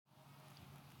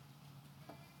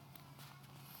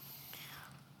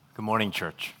Good morning,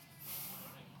 church.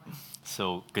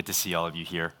 So good to see all of you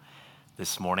here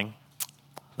this morning.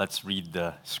 Let's read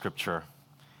the scripture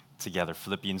together.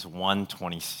 Philippians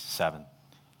 1:27.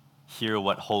 Hear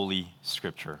what Holy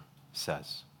Scripture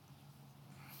says.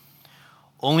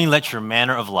 Only let your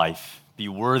manner of life be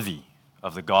worthy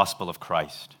of the gospel of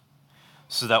Christ,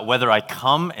 so that whether I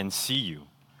come and see you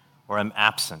or am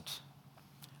absent,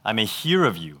 I may hear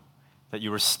of you that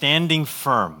you are standing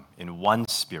firm in one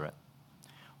spirit,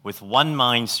 with one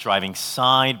mind striving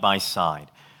side by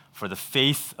side for the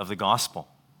faith of the gospel,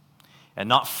 and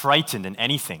not frightened in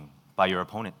anything by your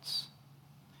opponents.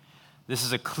 This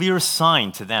is a clear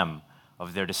sign to them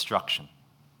of their destruction,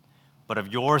 but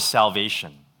of your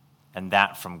salvation, and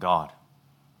that from God.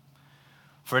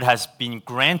 For it has been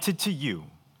granted to you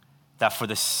that for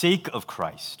the sake of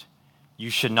Christ,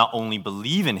 you should not only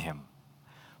believe in him,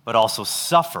 but also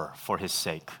suffer for his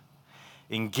sake,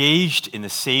 engaged in the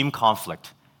same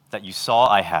conflict that you saw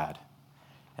I had,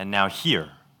 and now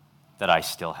hear that I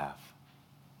still have.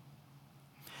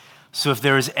 So if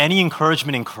there is any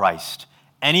encouragement in Christ,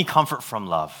 any comfort from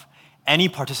love, any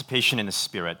participation in the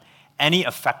Spirit, any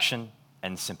affection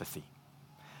and sympathy,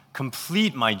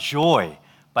 complete my joy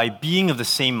by being of the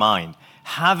same mind,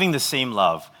 having the same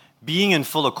love, being in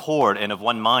full accord and of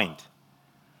one mind.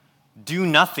 Do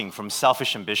nothing from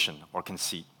selfish ambition or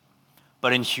conceit,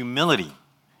 but in humility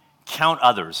count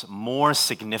others more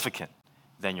significant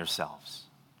than yourselves.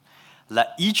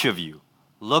 Let each of you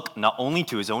look not only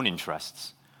to his own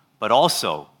interests, but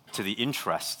also to the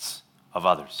interests of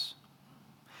others.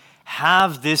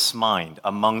 Have this mind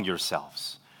among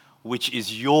yourselves, which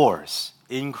is yours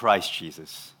in Christ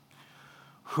Jesus,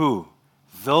 who,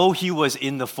 though he was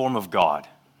in the form of God,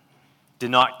 did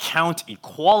not count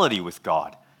equality with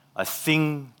God a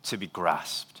thing to be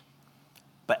grasped,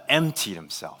 but emptied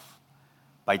himself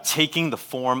by taking the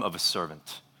form of a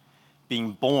servant,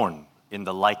 being born in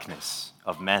the likeness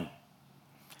of men.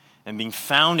 And being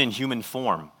found in human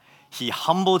form, he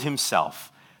humbled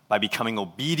himself by becoming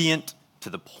obedient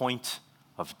to the point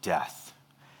of death,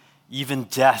 even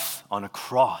death on a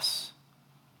cross.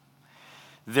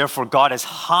 Therefore, God has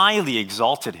highly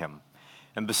exalted him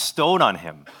and bestowed on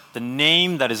him the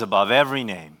name that is above every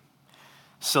name,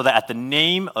 so that at the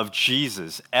name of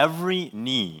Jesus, every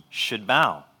knee should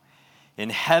bow, in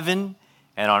heaven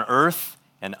and on earth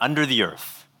and under the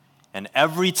earth, and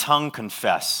every tongue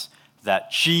confess that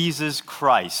Jesus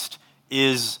Christ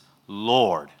is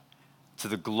Lord, to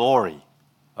the glory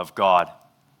of God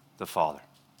the Father.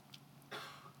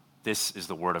 This is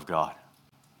the word of God.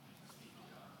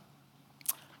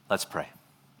 Let's pray.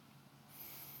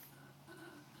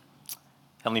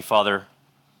 Heavenly Father,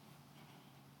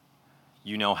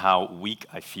 you know how weak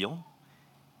I feel,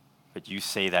 but you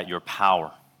say that your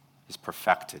power is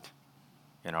perfected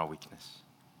in our weakness.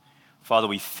 Father,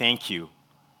 we thank you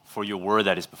for your word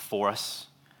that is before us.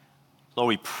 Lord,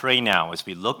 we pray now as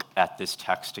we look at this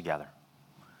text together,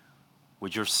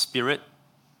 would your Spirit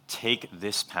take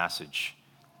this passage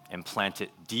and plant it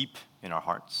deep in our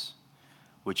hearts?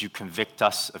 Would you convict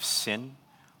us of sin,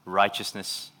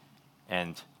 righteousness,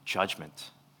 and judgment?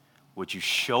 Would you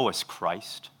show us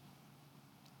Christ?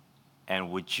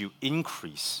 And would you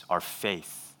increase our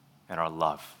faith and our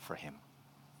love for him?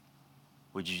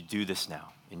 Would you do this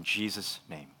now? In Jesus'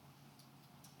 name,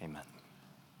 amen.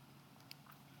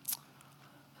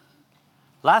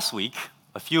 Last week,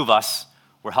 a few of us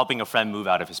were helping a friend move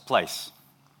out of his place.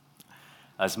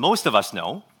 As most of us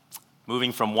know,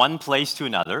 moving from one place to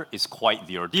another is quite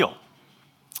the ordeal.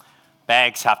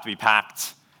 Bags have to be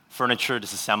packed, furniture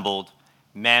disassembled,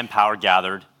 manpower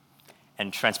gathered,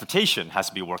 and transportation has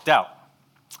to be worked out.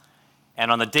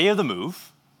 And on the day of the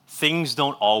move, things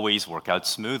don't always work out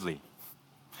smoothly.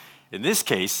 In this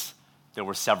case, there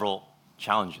were several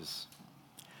challenges.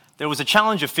 There was a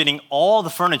challenge of fitting all the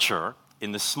furniture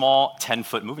in the small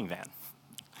 10-foot moving van.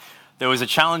 There was a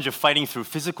challenge of fighting through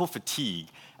physical fatigue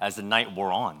as the night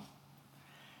wore on.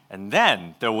 And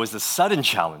then there was the sudden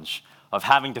challenge of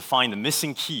having to find the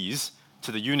missing keys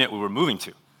to the unit we were moving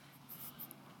to.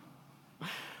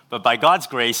 But by God's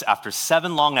grace, after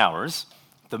 7 long hours,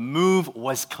 the move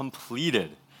was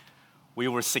completed. We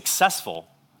were successful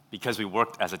because we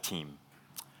worked as a team.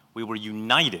 We were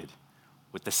united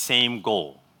with the same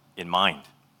goal in mind.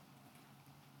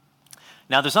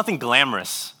 Now, there's nothing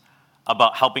glamorous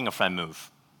about helping a friend move.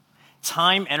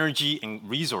 Time, energy, and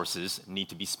resources need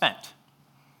to be spent.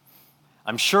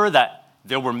 I'm sure that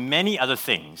there were many other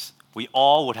things we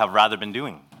all would have rather been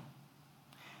doing.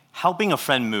 Helping a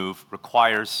friend move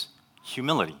requires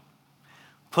humility,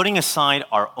 putting aside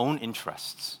our own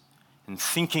interests and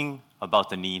thinking about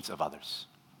the needs of others.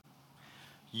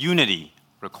 Unity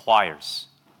requires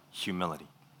humility.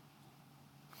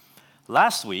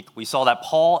 Last week, we saw that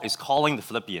Paul is calling the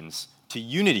Philippians to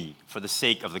unity for the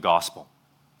sake of the gospel.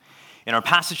 In our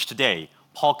passage today,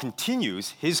 Paul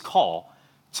continues his call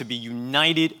to be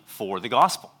united for the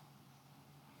gospel,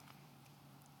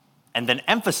 and then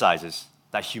emphasizes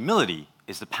that humility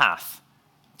is the path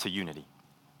to unity.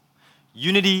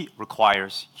 Unity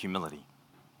requires humility.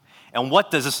 And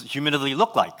what does this humility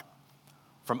look like?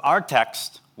 From our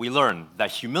text, we learn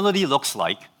that humility looks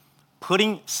like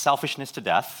putting selfishness to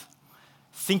death,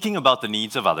 thinking about the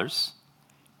needs of others,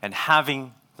 and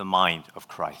having the mind of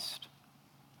Christ.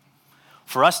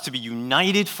 For us to be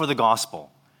united for the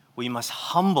gospel, we must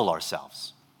humble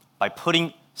ourselves by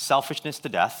putting selfishness to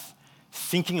death,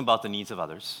 thinking about the needs of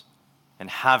others, and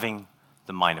having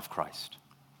the mind of Christ.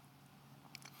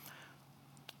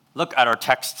 Look at our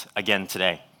text again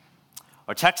today.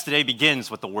 Our text today begins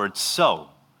with the word so,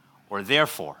 or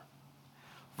therefore.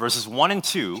 Verses 1 and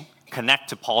 2 connect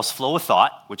to Paul's flow of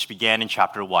thought, which began in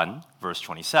chapter 1, verse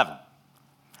 27.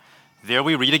 There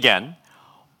we read again,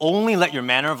 "Only let your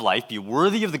manner of life be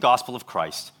worthy of the gospel of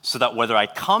Christ, so that whether I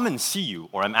come and see you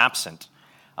or am absent,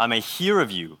 I may hear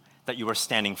of you that you are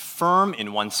standing firm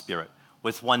in one spirit,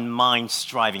 with one mind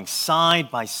striving side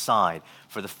by side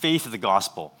for the faith of the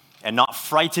gospel, and not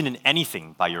frightened in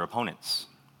anything by your opponents."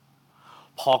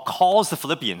 Paul calls the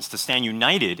Philippians to stand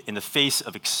united in the face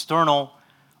of external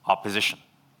opposition.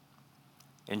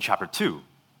 In chapter 2,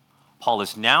 Paul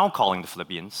is now calling the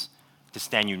Philippians to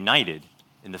stand united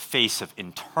in the face of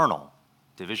internal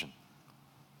division.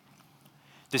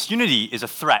 This unity is a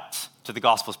threat to the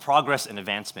gospel's progress and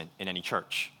advancement in any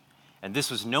church, and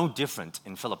this was no different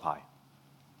in Philippi.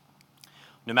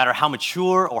 No matter how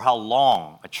mature or how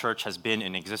long a church has been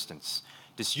in existence,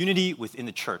 disunity within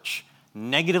the church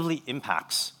negatively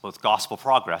impacts both gospel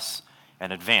progress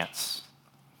and advance.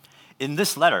 In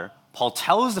this letter, Paul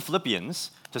tells the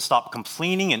Philippians to stop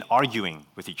complaining and arguing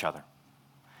with each other.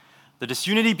 The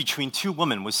disunity between two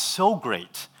women was so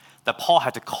great that Paul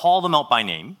had to call them out by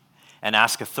name and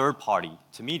ask a third party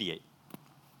to mediate.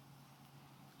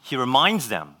 He reminds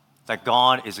them that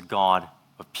God is a God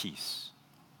of peace.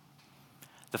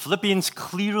 The Philippians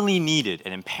clearly needed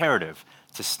an imperative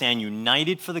to stand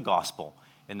united for the gospel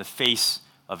in the face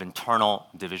of internal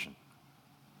division.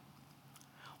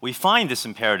 We find this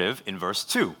imperative in verse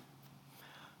 2.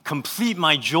 "Complete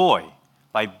my joy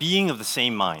by being of the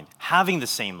same mind, having the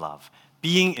same love,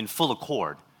 being in full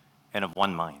accord, and of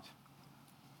one mind."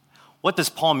 What does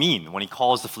Paul mean when he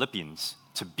calls the Philippians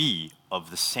to be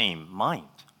of the same mind?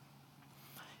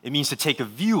 It means to take a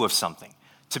view of something,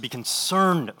 to be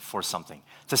concerned for something,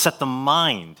 to set the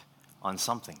mind on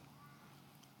something.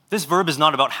 This verb is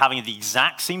not about having the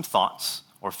exact same thoughts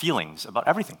or feelings about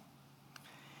everything.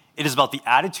 It is about the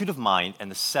attitude of mind and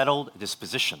the settled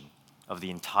disposition of the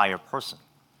entire person.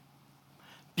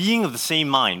 Being of the same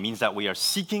mind means that we are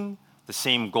seeking the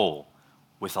same goal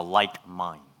with a like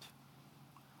mind.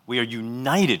 We are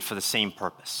united for the same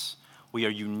purpose. We are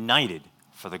united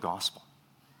for the gospel.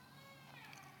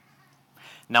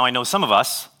 Now, I know some of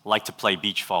us like to play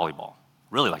beach volleyball,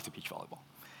 really like to beach volleyball.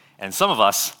 And some of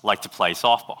us like to play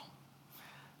softball.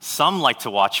 Some like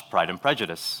to watch Pride and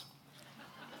Prejudice.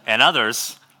 And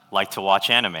others like to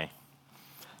watch anime.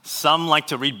 Some like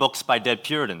to read books by dead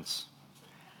Puritans.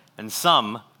 And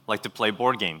some like to play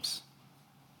board games.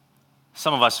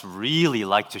 Some of us really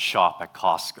like to shop at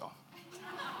Costco.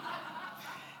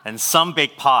 And some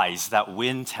bake pies that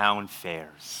win town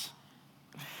fairs.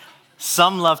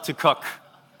 Some love to cook.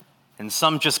 And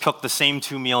some just cook the same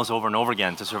 2 meals over and over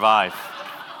again to survive.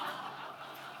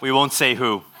 We won't say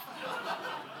who.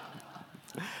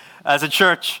 As a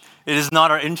church, it is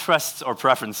not our interests or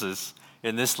preferences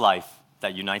in this life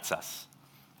that unites us.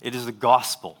 It is the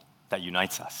gospel that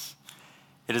unites us.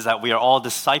 It is that we are all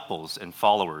disciples and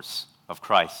followers of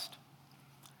Christ.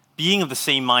 Being of the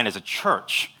same mind as a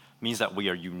church means that we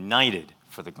are united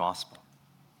for the gospel.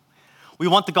 We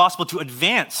want the gospel to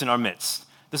advance in our midst.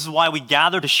 This is why we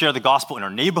gather to share the gospel in our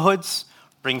neighborhoods,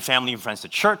 bring family and friends to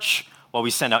church, while we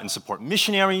send out and support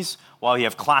missionaries, while we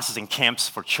have classes and camps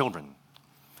for children.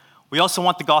 We also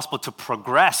want the gospel to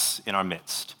progress in our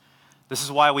midst. This is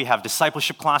why we have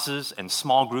discipleship classes and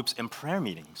small groups and prayer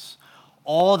meetings.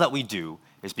 All that we do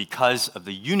is because of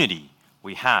the unity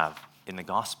we have in the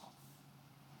gospel.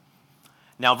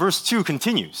 Now, verse 2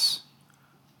 continues,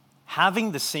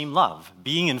 having the same love,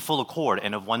 being in full accord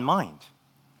and of one mind.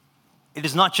 It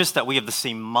is not just that we have the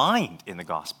same mind in the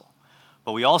gospel,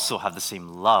 but we also have the same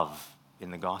love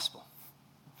in the gospel.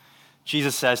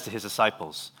 Jesus says to his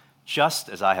disciples, just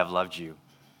as I have loved you,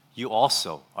 you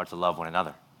also are to love one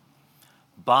another.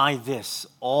 By this,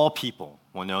 all people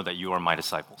will know that you are my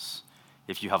disciples,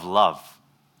 if you have love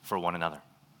for one another.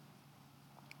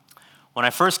 When I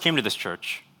first came to this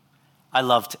church, I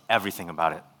loved everything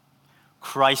about it.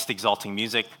 Christ-exalting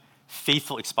music,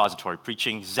 faithful expository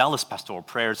preaching, zealous pastoral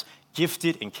prayers,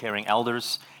 gifted and caring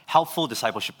elders, helpful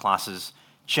discipleship classes,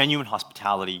 genuine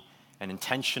hospitality, and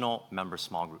intentional member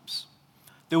small groups.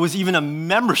 There was even a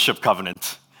membership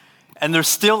covenant, and there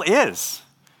still is.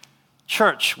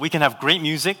 Church, we can have great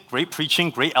music, great preaching,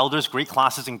 great elders, great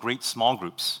classes, and great small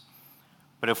groups.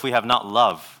 But if we have not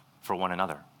love for one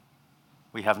another,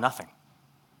 we have nothing.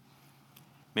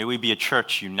 May we be a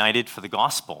church united for the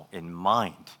gospel in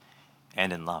mind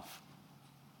and in love.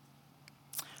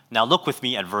 Now look with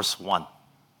me at verse 1.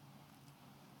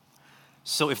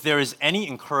 So if there is any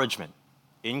encouragement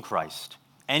in Christ,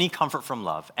 any comfort from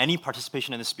love, any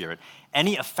participation in the Spirit,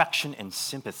 any affection and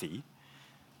sympathy,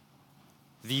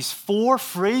 these four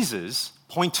phrases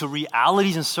point to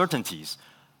realities and certainties,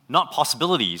 not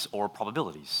possibilities or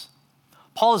probabilities.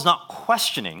 Paul is not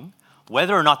questioning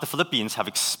whether or not the Philippians have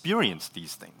experienced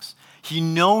these things. He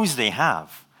knows they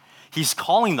have. He's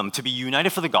calling them to be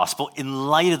united for the gospel in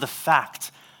light of the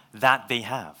fact that they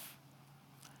have.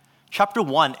 Chapter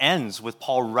 1 ends with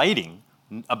Paul writing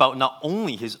about not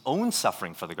only his own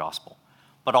suffering for the gospel,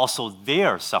 but also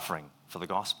their suffering for the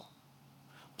gospel.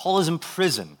 Paul is in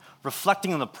prison,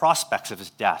 reflecting on the prospects of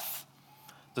his death.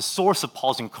 The source of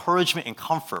Paul's encouragement and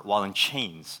comfort while in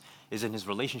chains is in his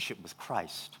relationship with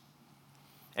Christ.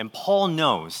 And Paul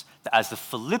knows that as the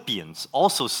Philippians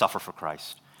also suffer for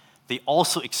Christ, they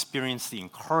also experience the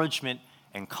encouragement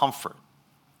and comfort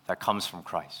that comes from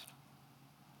Christ.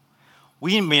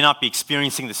 We may not be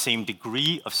experiencing the same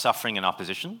degree of suffering and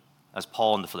opposition as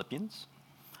Paul and the Philippians,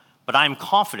 but I am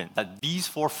confident that these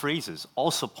four phrases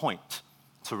also point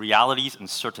to realities and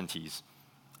certainties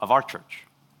of our church.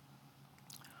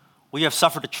 We have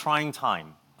suffered a trying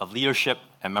time of leadership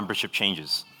and membership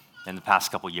changes in the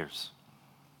past couple years.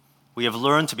 We have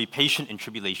learned to be patient in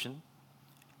tribulation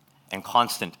and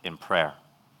constant in prayer.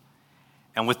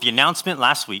 And with the announcement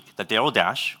last week that Daryl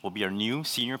Dash will be our new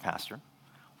senior pastor,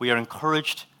 we are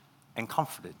encouraged and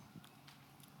comforted.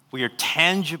 We have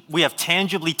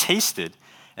tangibly tasted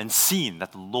and seen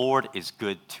that the Lord is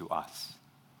good to us.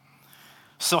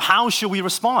 So how should we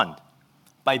respond?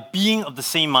 By being of the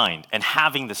same mind and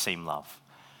having the same love.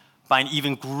 By an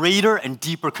even greater and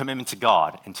deeper commitment to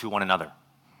God and to one another.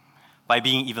 By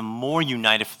being even more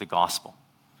united for the gospel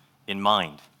in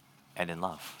mind and in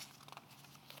love.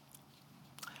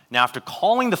 Now, after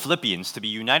calling the Philippians to be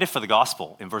united for the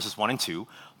gospel in verses 1 and 2,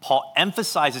 Paul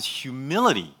emphasizes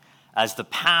humility as the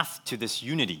path to this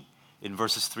unity in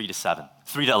verses 3 to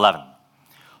 11.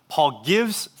 Paul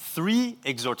gives three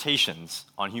exhortations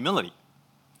on humility.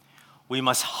 We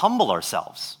must humble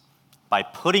ourselves by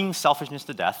putting selfishness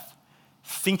to death,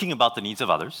 thinking about the needs of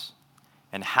others,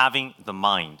 and having the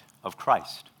mind of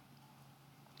Christ.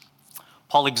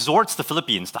 Paul exhorts the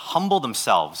Philippians to humble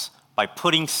themselves by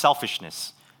putting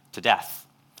selfishness to death.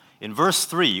 In verse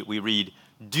 3, we read,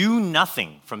 "Do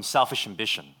nothing from selfish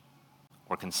ambition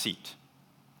or conceit."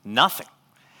 Nothing.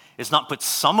 It's not put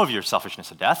some of your selfishness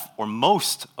to death or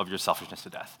most of your selfishness to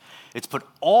death. It's put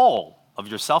all of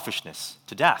your selfishness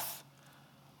to death.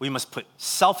 We must put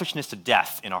selfishness to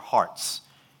death in our hearts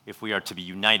if we are to be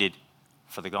united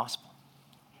for the gospel.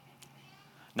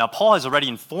 Now, Paul has already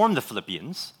informed the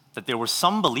Philippians that there were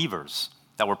some believers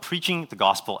that were preaching the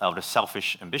gospel out of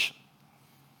selfish ambition.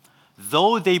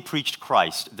 Though they preached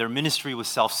Christ, their ministry was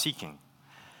self-seeking.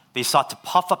 They sought to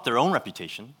puff up their own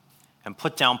reputation and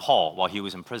put down Paul while he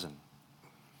was in prison.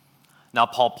 Now,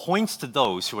 Paul points to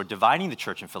those who are dividing the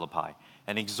church in Philippi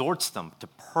and exhorts them to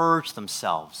purge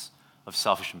themselves of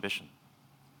selfish ambition.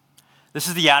 This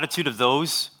is the attitude of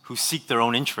those who seek their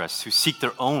own interests, who seek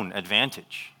their own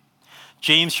advantage.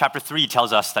 James chapter 3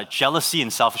 tells us that jealousy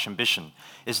and selfish ambition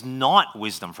is not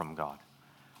wisdom from God,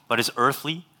 but is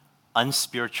earthly,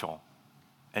 unspiritual,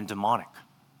 and demonic.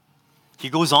 He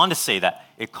goes on to say that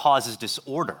it causes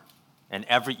disorder and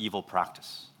every evil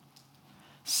practice.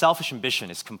 Selfish ambition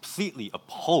is completely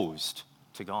opposed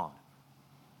to God.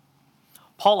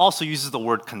 Paul also uses the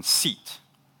word conceit.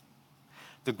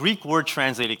 The Greek word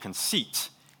translated conceit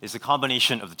is the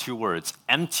combination of the two words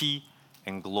empty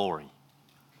and glory.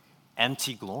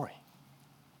 Empty glory.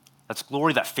 That's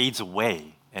glory that fades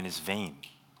away and is vain.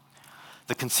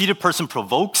 The conceited person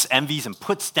provokes, envies, and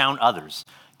puts down others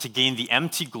to gain the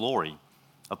empty glory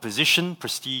of position,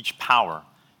 prestige, power,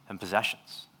 and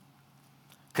possessions.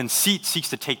 Conceit seeks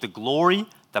to take the glory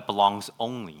that belongs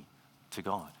only to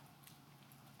God.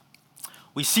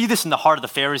 We see this in the heart of the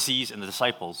Pharisees and the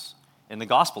disciples in the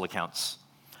gospel accounts.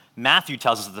 Matthew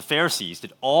tells us that the Pharisees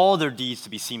did all their deeds to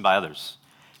be seen by others,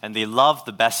 and they loved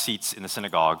the best seats in the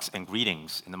synagogues and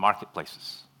greetings in the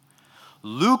marketplaces.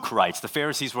 Luke writes the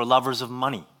Pharisees were lovers of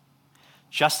money,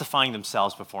 justifying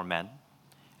themselves before men,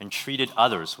 and treated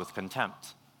others with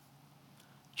contempt.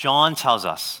 John tells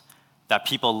us that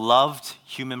people loved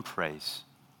human praise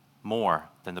more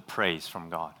than the praise from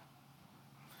God.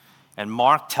 And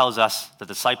Mark tells us the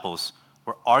disciples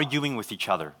were arguing with each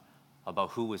other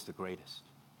about who was the greatest.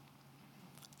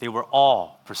 They were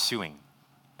all pursuing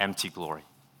empty glory.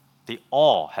 They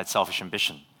all had selfish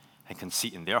ambition and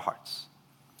conceit in their hearts.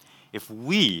 If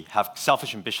we have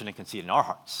selfish ambition and conceit in our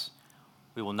hearts,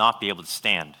 we will not be able to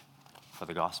stand for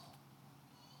the gospel.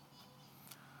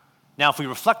 Now, if we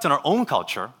reflect on our own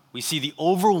culture, we see the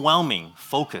overwhelming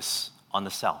focus on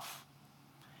the self.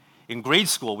 In grade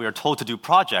school, we are told to do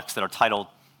projects that are titled,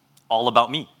 All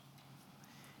About Me.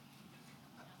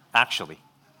 Actually.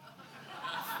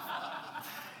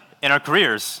 In our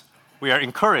careers, we are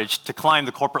encouraged to climb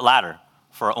the corporate ladder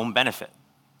for our own benefit.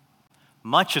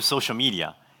 Much of social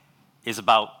media is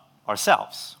about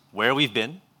ourselves, where we've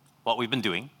been, what we've been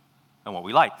doing, and what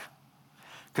we like.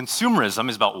 Consumerism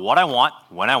is about what I want,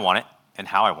 when I want it, and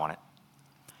how I want it.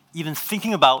 Even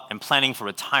thinking about and planning for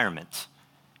retirement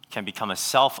can become a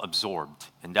self-absorbed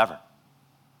endeavor.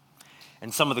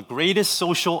 And some of the greatest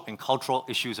social and cultural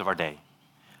issues of our day,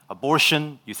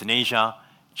 abortion, euthanasia,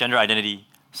 gender identity,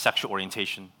 sexual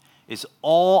orientation, is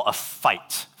all a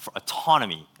fight for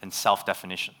autonomy and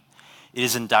self-definition. It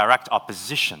is in direct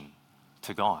opposition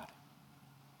to God.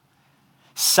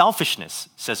 Selfishness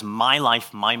says my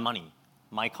life, my money,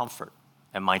 my comfort,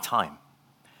 and my time.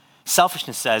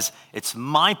 Selfishness says it's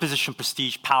my position,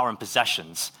 prestige, power, and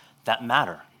possessions that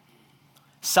matter.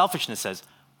 Selfishness says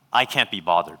I can't be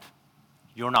bothered.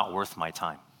 You're not worth my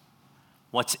time.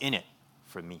 What's in it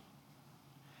for me?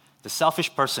 The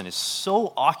selfish person is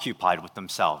so occupied with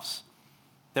themselves,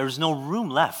 there is no room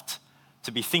left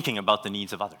to be thinking about the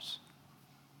needs of others.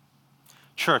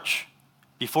 Church,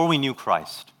 before we knew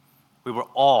Christ, we were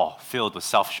all filled with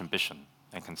selfish ambition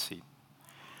and conceit.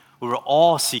 We were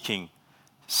all seeking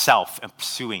self and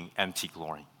pursuing empty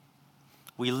glory.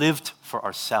 We lived for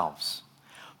ourselves,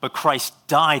 but Christ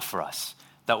died for us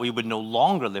that we would no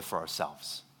longer live for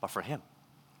ourselves, but for Him.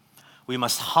 We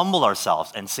must humble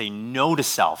ourselves and say no to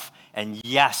self and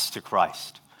yes to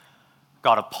Christ.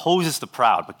 God opposes the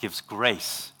proud, but gives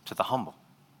grace to the humble.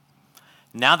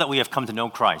 Now that we have come to know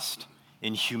Christ,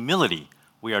 in humility,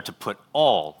 we are to put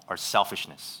all our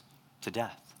selfishness to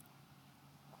death.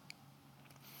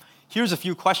 Here's a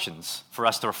few questions for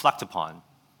us to reflect upon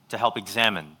to help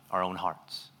examine our own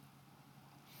hearts.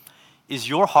 Is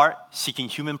your heart seeking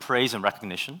human praise and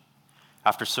recognition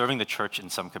after serving the church in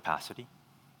some capacity?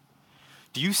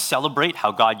 Do you celebrate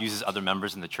how God uses other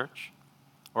members in the church?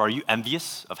 Or are you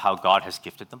envious of how God has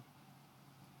gifted them?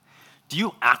 Do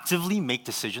you actively make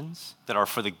decisions that are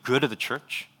for the good of the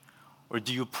church? Or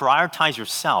do you prioritize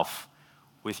yourself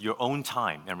with your own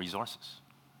time and resources?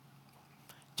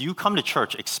 Do you come to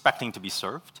church expecting to be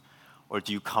served? Or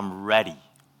do you come ready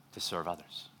to serve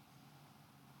others?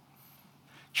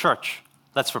 Church,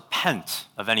 let's repent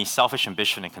of any selfish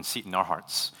ambition and conceit in our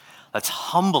hearts. Let's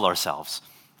humble ourselves,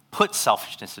 put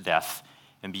selfishness to death,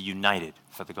 and be united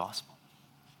for the gospel.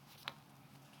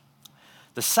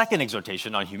 The second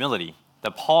exhortation on humility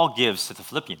that Paul gives to the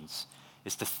Philippians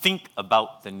is to think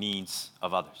about the needs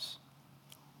of others.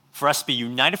 For us to be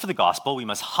united for the gospel, we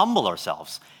must humble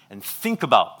ourselves and think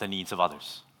about the needs of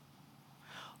others.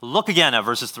 Look again at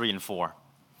verses 3 and 4.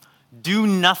 Do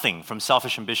nothing from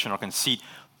selfish ambition or conceit,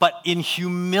 but in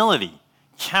humility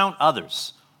count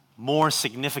others more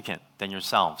significant than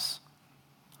yourselves.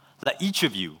 Let each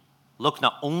of you look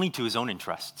not only to his own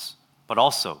interests, but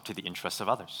also to the interests of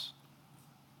others.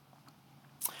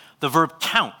 The verb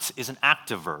count is an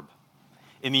active verb.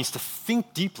 It means to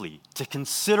think deeply, to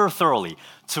consider thoroughly,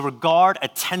 to regard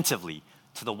attentively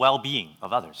to the well-being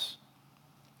of others.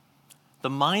 The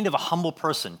mind of a humble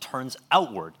person turns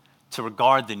outward to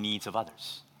regard the needs of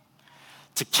others.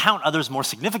 To count others more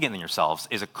significant than yourselves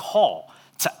is a call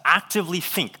to actively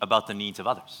think about the needs of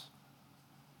others.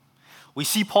 We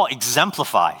see Paul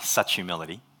exemplify such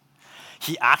humility.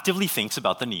 He actively thinks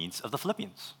about the needs of the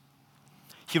Philippians.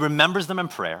 He remembers them in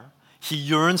prayer. He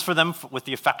yearns for them with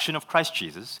the affection of Christ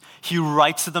Jesus. He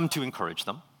writes to them to encourage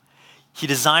them. He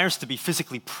desires to be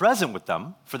physically present with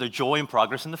them for their joy and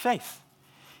progress in the faith.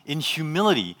 In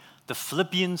humility, the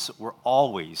Philippians were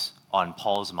always on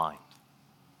Paul's mind.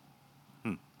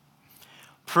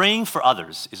 Praying for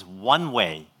others is one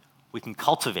way we can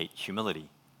cultivate humility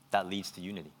that leads to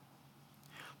unity.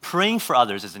 Praying for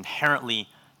others is inherently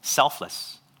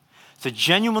selfless. To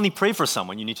genuinely pray for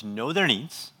someone, you need to know their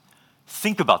needs,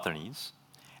 think about their needs,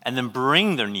 and then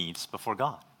bring their needs before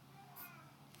God.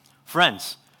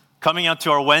 Friends, coming out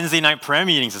to our Wednesday night prayer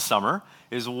meetings this summer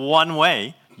is one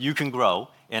way you can grow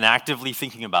in actively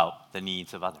thinking about the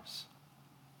needs of others.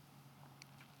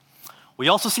 We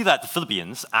also see that the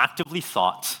Philippians actively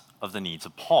thought of the needs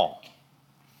of Paul.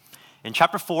 In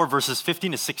chapter 4, verses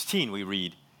 15 to 16, we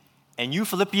read, "And you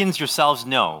Philippians yourselves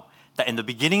know that in the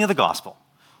beginning of the gospel,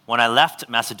 when I left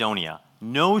Macedonia,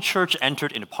 no church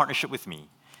entered into partnership with me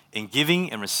in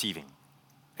giving and receiving,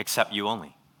 except you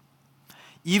only.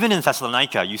 Even in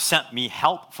Thessalonica, you sent me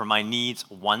help for my needs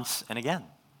once and again."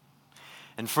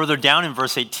 And further down in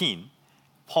verse 18,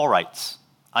 Paul writes,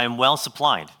 "I am well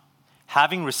supplied,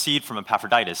 having received from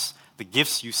Epaphroditus the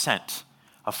gifts you sent,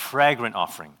 a fragrant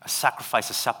offering, a sacrifice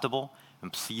acceptable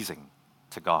and pleasing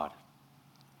to God."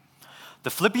 The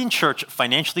Philippian church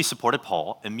financially supported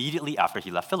Paul immediately after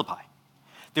he left Philippi.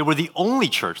 They were the only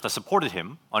church that supported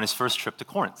him on his first trip to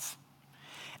Corinth.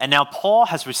 And now Paul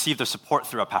has received their support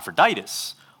through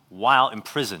Epaphroditus while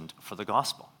imprisoned for the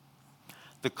gospel.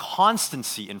 The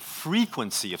constancy and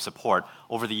frequency of support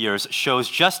over the years shows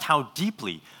just how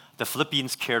deeply the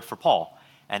Philippians cared for Paul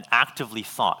and actively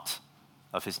thought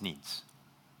of his needs.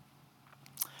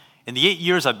 In the 8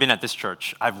 years I've been at this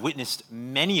church, I've witnessed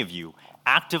many of you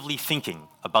actively thinking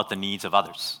about the needs of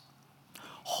others.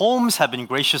 Homes have been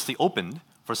graciously opened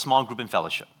for small group and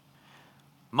fellowship.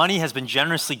 Money has been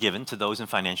generously given to those in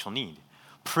financial need.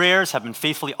 Prayers have been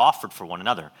faithfully offered for one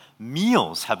another.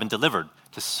 Meals have been delivered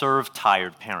to serve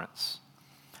tired parents.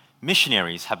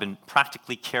 Missionaries have been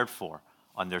practically cared for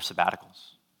on their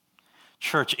sabbaticals.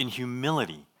 Church, in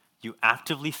humility, you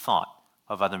actively thought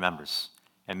of other members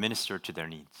and ministered to their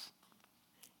needs.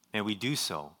 May we do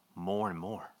so more and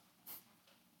more.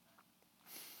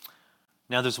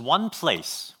 Now, there's one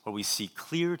place where we see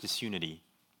clear disunity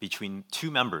between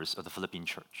two members of the Philippian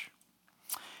church.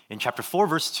 In chapter 4,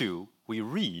 verse 2, we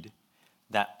read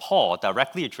that Paul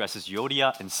directly addresses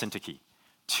Euodia and Syntyche,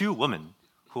 two women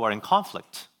who are in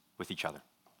conflict with each other.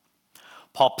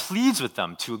 Paul pleads with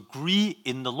them to agree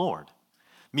in the Lord,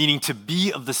 meaning to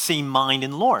be of the same mind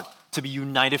in the Lord, to be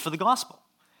united for the gospel.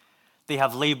 They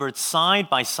have labored side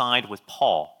by side with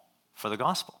Paul for the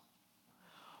gospel.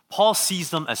 Paul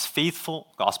sees them as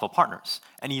faithful gospel partners,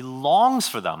 and he longs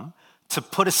for them to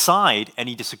put aside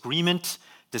any disagreement,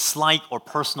 dislike, or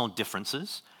personal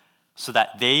differences so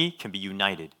that they can be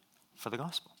united for the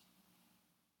gospel.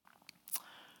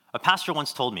 A pastor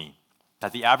once told me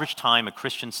that the average time a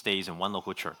Christian stays in one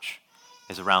local church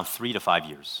is around 3 to 5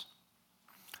 years.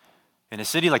 In a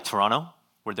city like Toronto,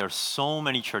 where there are so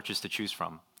many churches to choose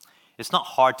from, it's not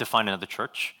hard to find another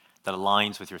church that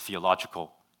aligns with your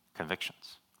theological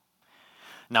convictions.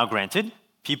 Now, granted,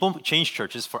 people change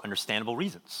churches for understandable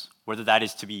reasons, whether that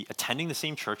is to be attending the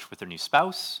same church with their new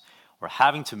spouse or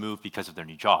having to move because of their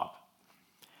new job.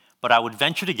 But I would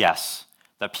venture to guess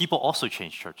that people also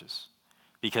change churches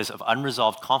because of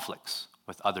unresolved conflicts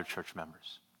with other church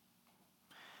members.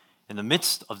 In the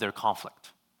midst of their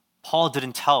conflict, Paul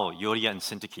didn't tell Euodia and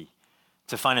Syntyche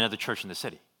to find another church in the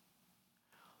city.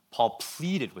 Paul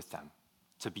pleaded with them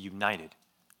to be united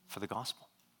for the gospel.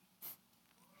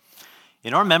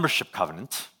 In our membership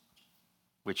covenant,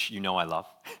 which you know I love,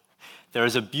 there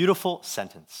is a beautiful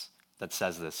sentence that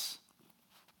says this: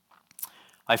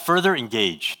 "I further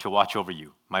engage to watch over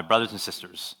you, my brothers and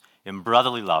sisters, in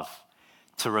brotherly love,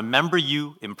 to remember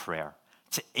you in prayer,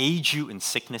 to aid you in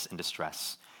sickness and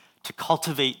distress, to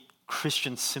cultivate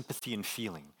Christian sympathy and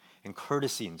feeling, and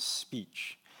courtesy in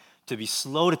speech, to be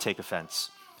slow to take offense,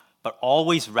 but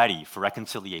always ready for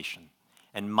reconciliation,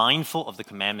 and mindful of the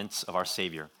commandments of our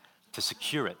Savior, to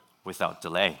secure it without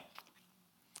delay."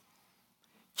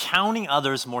 Counting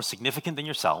others more significant than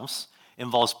yourselves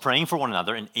involves praying for one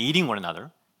another and aiding one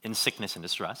another in sickness and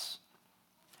distress.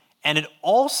 And it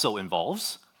also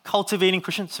involves cultivating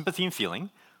Christian sympathy and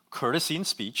feeling, courtesy in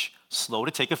speech, slow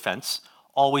to take offense,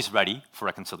 always ready for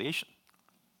reconciliation.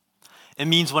 It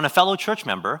means when a fellow church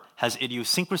member has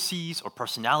idiosyncrasies or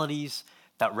personalities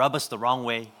that rub us the wrong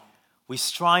way, we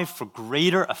strive for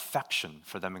greater affection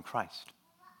for them in Christ.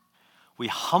 We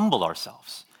humble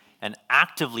ourselves and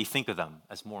actively think of them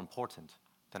as more important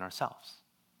than ourselves.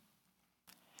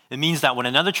 It means that when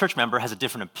another church member has a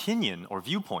different opinion or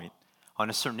viewpoint on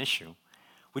a certain issue,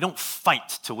 we don't fight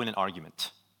to win an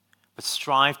argument, but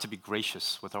strive to be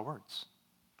gracious with our words.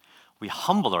 We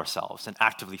humble ourselves and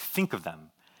actively think of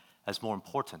them as more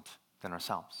important than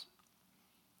ourselves.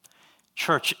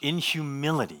 Church, in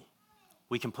humility,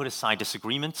 we can put aside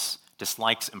disagreements,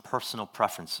 dislikes, and personal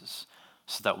preferences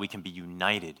so that we can be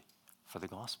united for the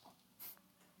gospel.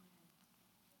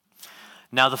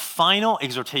 Now, the final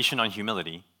exhortation on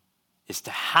humility is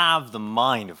to have the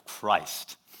mind of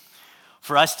Christ.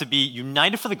 For us to be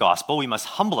united for the gospel, we must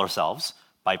humble ourselves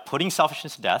by putting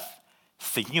selfishness to death,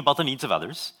 thinking about the needs of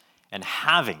others, and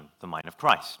having the mind of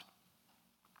Christ.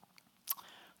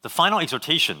 The final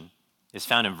exhortation is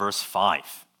found in verse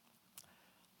 5.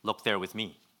 Look there with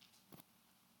me.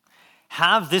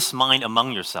 Have this mind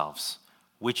among yourselves,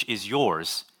 which is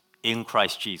yours in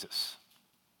Christ Jesus.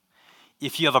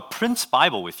 If you have a Prince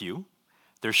Bible with you,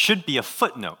 there should be a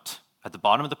footnote at the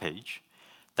bottom of the page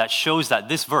that shows that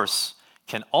this verse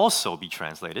can also be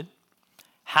translated,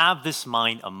 have this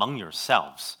mind among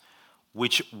yourselves,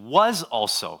 which was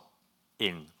also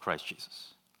in Christ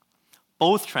Jesus.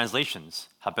 Both translations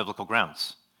have biblical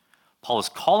grounds. Paul is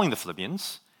calling the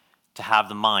Philippians to have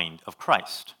the mind of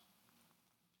Christ.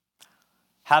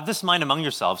 Have this mind among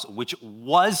yourselves, which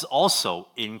was also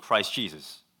in Christ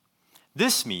Jesus.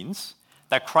 This means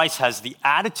that Christ has the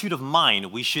attitude of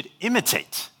mind we should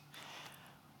imitate.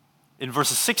 In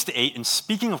verses 6 to 8, in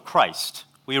speaking of Christ,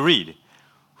 we read,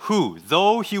 who,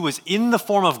 though he was in the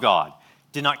form of God,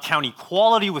 did not count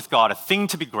equality with God a thing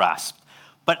to be grasped,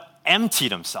 but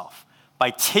emptied himself by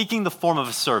taking the form of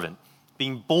a servant,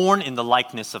 being born in the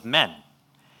likeness of men.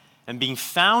 And being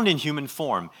found in human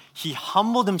form, he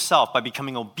humbled himself by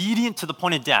becoming obedient to the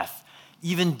point of death,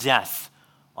 even death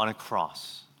on a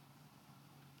cross.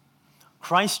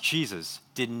 Christ Jesus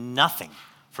did nothing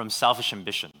from selfish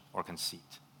ambition or conceit.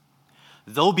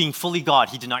 Though being fully God,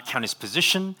 he did not count his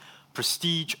position,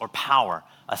 prestige, or power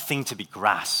a thing to be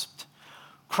grasped.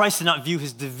 Christ did not view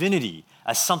his divinity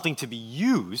as something to be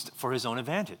used for his own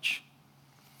advantage.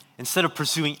 Instead of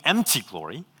pursuing empty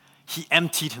glory, he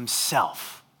emptied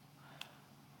himself.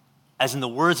 As in the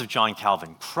words of John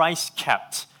Calvin, Christ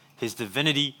kept his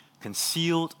divinity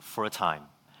concealed for a time,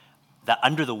 that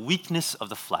under the weakness of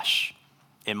the flesh,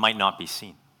 it might not be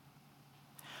seen.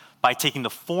 By taking the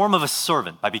form of a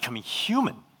servant, by becoming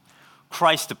human,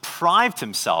 Christ deprived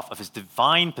himself of his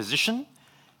divine position,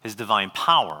 his divine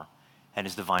power, and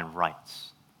his divine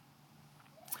rights.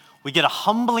 We get a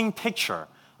humbling picture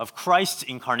of Christ's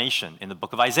incarnation in the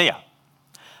book of Isaiah.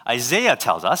 Isaiah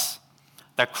tells us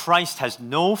that Christ has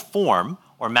no form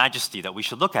or majesty that we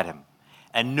should look at him,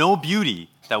 and no beauty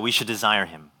that we should desire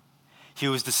him. He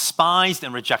was despised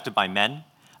and rejected by men,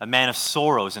 a man of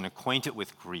sorrows and acquainted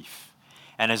with grief.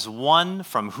 And as one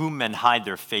from whom men hide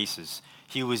their faces,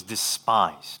 he was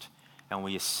despised, and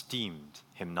we esteemed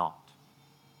him not.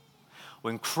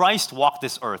 When Christ walked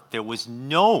this earth, there was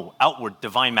no outward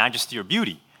divine majesty or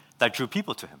beauty that drew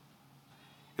people to him.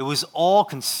 It was all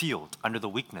concealed under the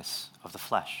weakness of the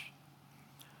flesh.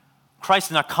 Christ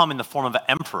did not come in the form of an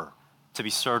emperor to be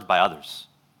served by others,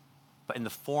 but in the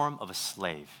form of a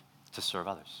slave to serve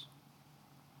others.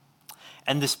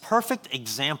 And this perfect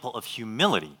example of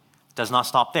humility does not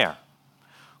stop there.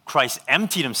 Christ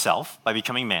emptied himself by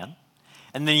becoming man,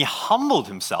 and then he humbled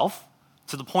himself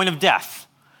to the point of death.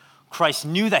 Christ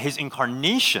knew that his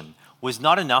incarnation was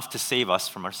not enough to save us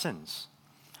from our sins.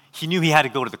 He knew he had to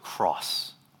go to the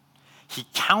cross. He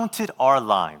counted our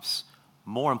lives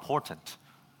more important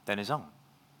than his own.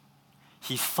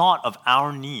 He thought of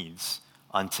our needs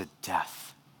unto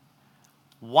death.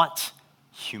 What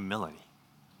humility!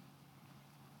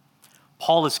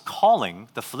 Paul is calling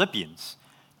the Philippians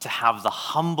to have the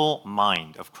humble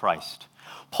mind of Christ.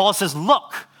 Paul says,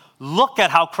 look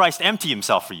at how Christ emptied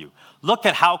himself for you. Look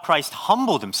at how Christ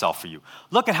humbled himself for you.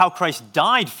 Look at how Christ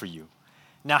died for you.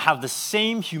 Now have the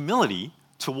same humility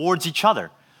towards each other.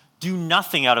 Do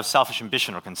nothing out of selfish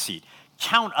ambition or conceit.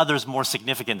 Count others more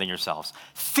significant than yourselves.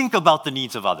 Think about the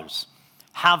needs of others.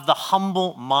 Have the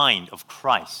humble mind of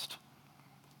Christ.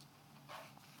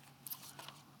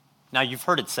 Now you've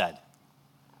heard it said,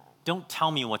 don't tell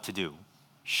me what to do,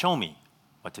 show me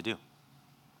what to do.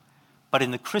 But in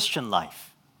the Christian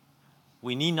life,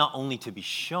 we need not only to be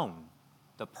shown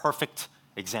the perfect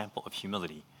example of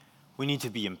humility, we need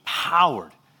to be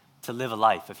empowered to live a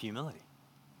life of humility.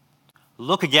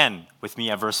 Look again with me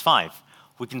at verse 5.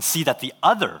 We can see that the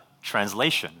other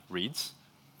translation reads,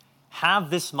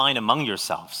 have this mind among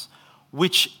yourselves,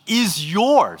 which is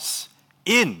yours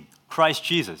in Christ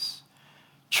Jesus.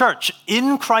 Church,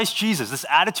 in Christ Jesus, this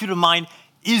attitude of mind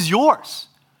is yours.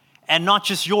 And not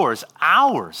just yours,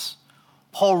 ours.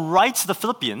 Paul writes to the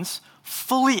Philippians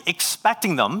fully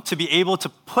expecting them to be able to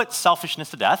put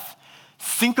selfishness to death,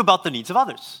 think about the needs of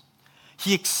others.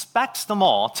 He expects them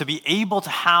all to be able to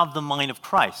have the mind of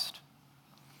Christ.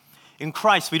 In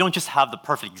Christ, we don't just have the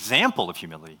perfect example of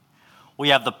humility, we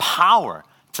have the power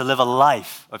to live a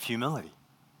life of humility.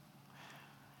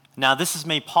 Now, this is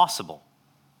made possible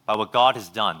by what God has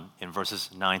done in verses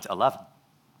 9 to 11.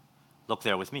 Look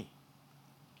there with me.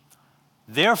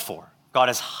 Therefore, God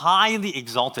has highly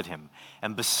exalted him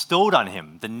and bestowed on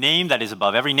him the name that is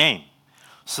above every name,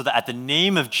 so that at the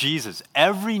name of Jesus,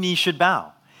 every knee should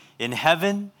bow, in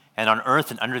heaven and on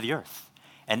earth and under the earth,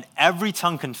 and every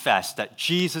tongue confess that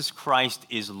Jesus Christ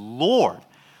is Lord,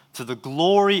 to the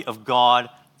glory of God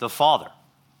the Father.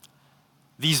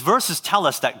 These verses tell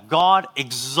us that God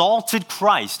exalted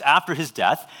Christ after his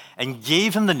death and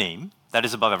gave him the name that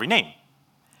is above every name.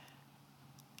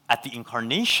 At the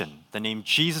incarnation, the name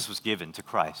Jesus was given to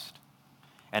Christ.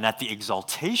 And at the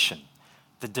exaltation,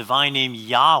 the divine name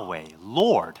Yahweh,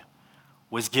 Lord,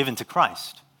 was given to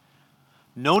Christ.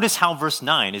 Notice how verse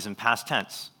 9 is in past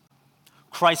tense.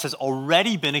 Christ has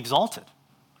already been exalted.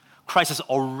 Christ has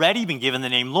already been given the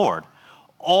name Lord.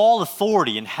 All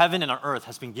authority in heaven and on earth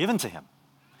has been given to him.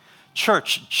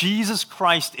 Church, Jesus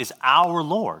Christ is our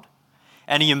Lord,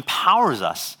 and he empowers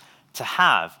us to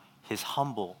have his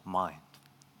humble mind.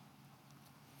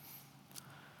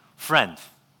 Friend,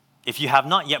 if you have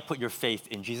not yet put your faith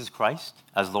in Jesus Christ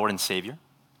as Lord and Savior,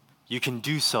 you can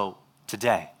do so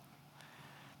today.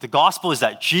 The gospel is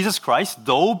that Jesus Christ,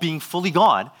 though being fully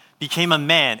God, became a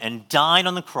man and died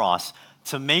on the cross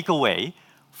to make a way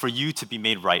for you to be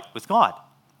made right with God.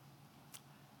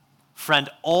 Friend,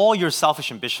 all your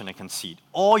selfish ambition and conceit,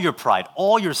 all your pride,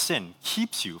 all your sin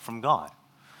keeps you from God.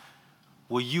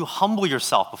 Will you humble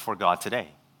yourself before God today?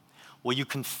 Will you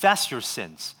confess your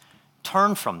sins,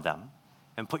 turn from them,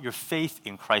 and put your faith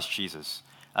in Christ Jesus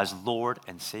as Lord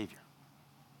and Savior?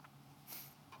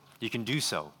 You can do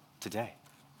so today.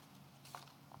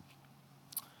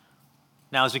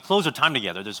 Now, as we close our time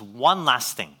together, there's one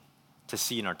last thing to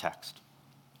see in our text.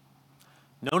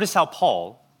 Notice how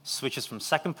Paul switches from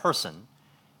second person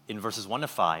in verses 1 to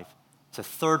 5 to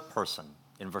third person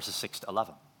in verses 6 to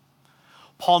 11.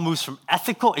 Paul moves from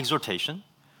ethical exhortation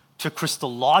to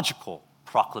Christological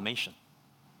proclamation.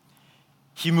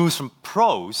 He moves from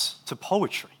prose to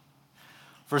poetry.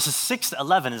 Verses 6 to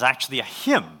 11 is actually a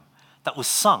hymn that was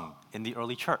sung in the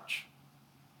early church.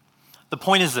 The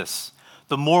point is this: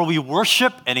 the more we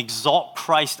worship and exalt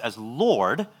Christ as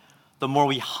Lord, the more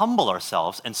we humble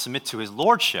ourselves and submit to his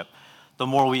lordship, the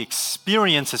more we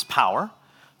experience his power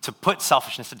to put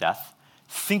selfishness to death,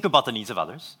 think about the needs of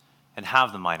others, and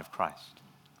have the mind of Christ.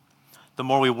 The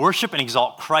more we worship and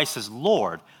exalt Christ as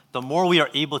Lord, the more we are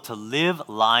able to live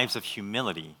lives of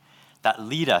humility that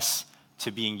lead us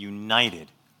to being united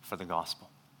for the gospel.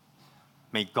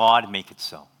 May God make it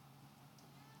so.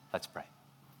 Let's pray.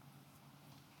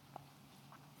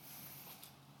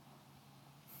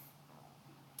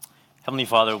 Heavenly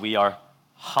Father, we are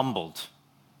humbled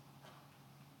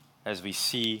as we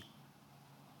see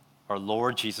our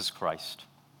Lord Jesus Christ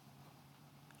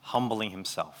humbling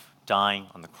himself, dying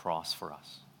on the cross for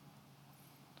us.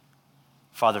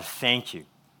 Father, thank you.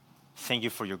 Thank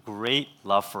you for your great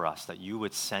love for us, that you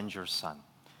would send your Son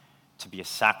to be a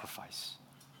sacrifice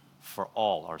for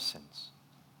all our sins.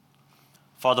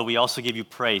 Father, we also give you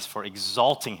praise for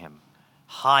exalting him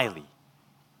highly.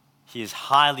 He is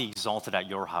highly exalted at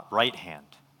your right hand.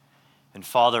 And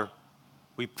Father,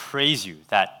 we praise you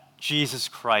that Jesus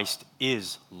Christ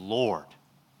is Lord.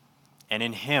 And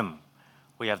in him,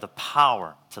 we have the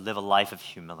power to live a life of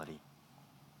humility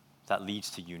that leads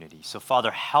to unity. So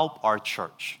Father, help our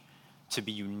church to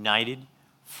be united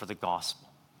for the gospel.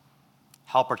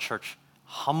 Help our church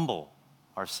humble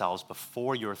ourselves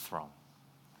before your throne,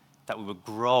 that we would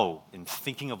grow in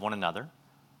thinking of one another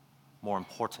more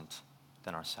important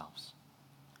than ourselves.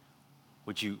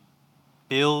 Would you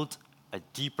build a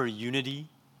deeper unity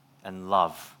and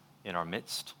love in our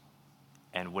midst,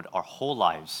 and would our whole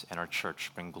lives and our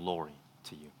church bring glory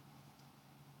to you?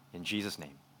 In Jesus'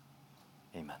 name,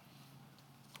 amen.